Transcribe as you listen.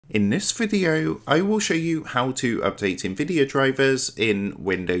In this video, I will show you how to update Nvidia drivers in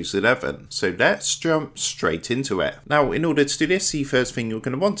Windows 11. So let's jump straight into it. Now, in order to do this, the first thing you're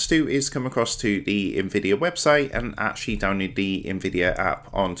going to want to do is come across to the Nvidia website and actually download the Nvidia app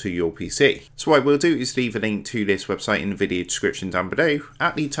onto your PC. So what I will do is leave a link to this website in the video description down below.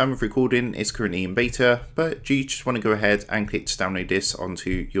 At the time of recording, it's currently in beta, but you just want to go ahead and click to download this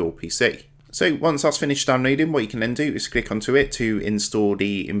onto your PC. So once that's finished downloading, what you can then do is click onto it to install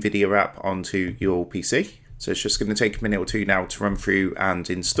the Nvidia app onto your PC. So it's just going to take a minute or two now to run through and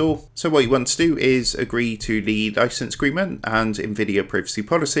install. So what you want to do is agree to the license agreement and Nvidia privacy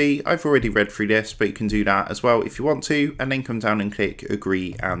policy. I've already read through this, but you can do that as well if you want to, and then come down and click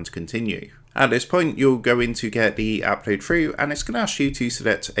agree and continue. At this point, you'll go in to get the app load through, and it's going to ask you to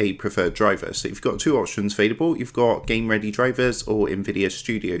select a preferred driver. So you've got two options available. You've got Game Ready drivers or Nvidia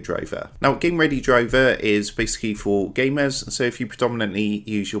Studio driver. Now, Game Ready driver is basically for gamers. So if you predominantly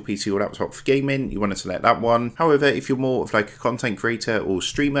use your PC or laptop for gaming, you want to select that one. However, if you're more of like a content creator or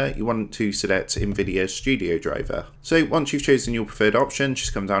streamer, you want to select Nvidia Studio driver. So once you've chosen your preferred option,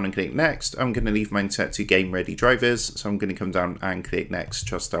 just come down and click next. I'm going to leave mine set to Game Ready drivers. So I'm going to come down and click next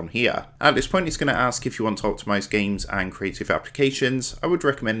just down here. At this point, it's going to ask if you want to optimize games and creative applications. I would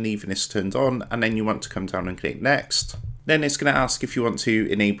recommend leaving this turned on, and then you want to come down and click next. Then it's going to ask if you want to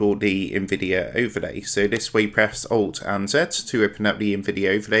enable the Nvidia overlay. So this way, press Alt and Z to open up the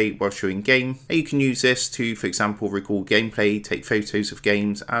Nvidia overlay whilst you're in game. And you can use this to, for example, record gameplay, take photos of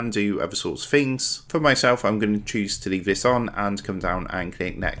games, and do other sorts of things. For myself, I'm going to choose to leave this on and come down and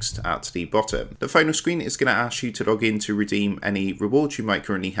click next at the bottom. The final screen is going to ask you to log in to redeem any rewards you might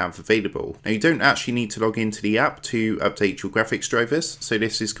currently have available. Now, you don't actually need to log into the app to update your graphics drivers, so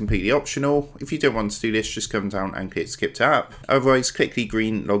this is completely optional. If you don't want to do this, just come down and click skip to app. Otherwise, click the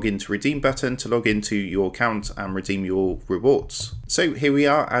green login to redeem button to log into your account and redeem your rewards. So here we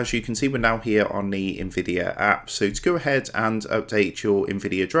are. As you can see, we're now here on the Nvidia app. So to go ahead and update your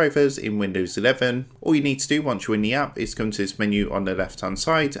Nvidia drivers in Windows 11, all you need to do once you're in the app is come to this menu on the left hand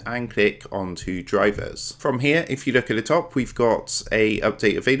side and click onto drivers. From here, if you look at the top, we've got a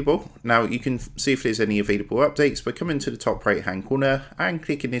update available. Now you can see if there's any available updates, but come into the top right hand corner and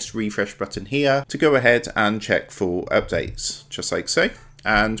click in this refresh button here to go ahead and check for updates, just like so.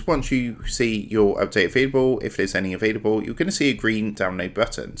 And once you see your update available, if there's any available, you're going to see a green download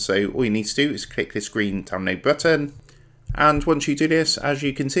button. So all you need to do is click this green download button. And once you do this, as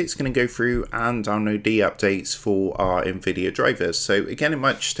you can see, it's going to go through and download the updates for our Nvidia drivers. So again, it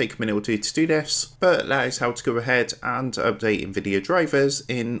might just take a minute or two to do this, but that is how to go ahead and update Nvidia drivers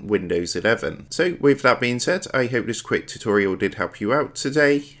in Windows 11. So with that being said, I hope this quick tutorial did help you out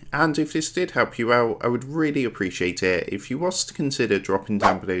today. And if this did help you out, I would really appreciate it if you was to consider dropping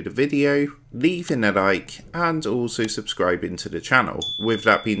down below the video, leaving a like, and also subscribing to the channel. With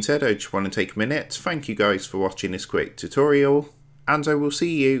that being said, I just want to take a minute to thank you guys for watching this quick tutorial, and I will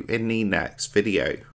see you in the next video.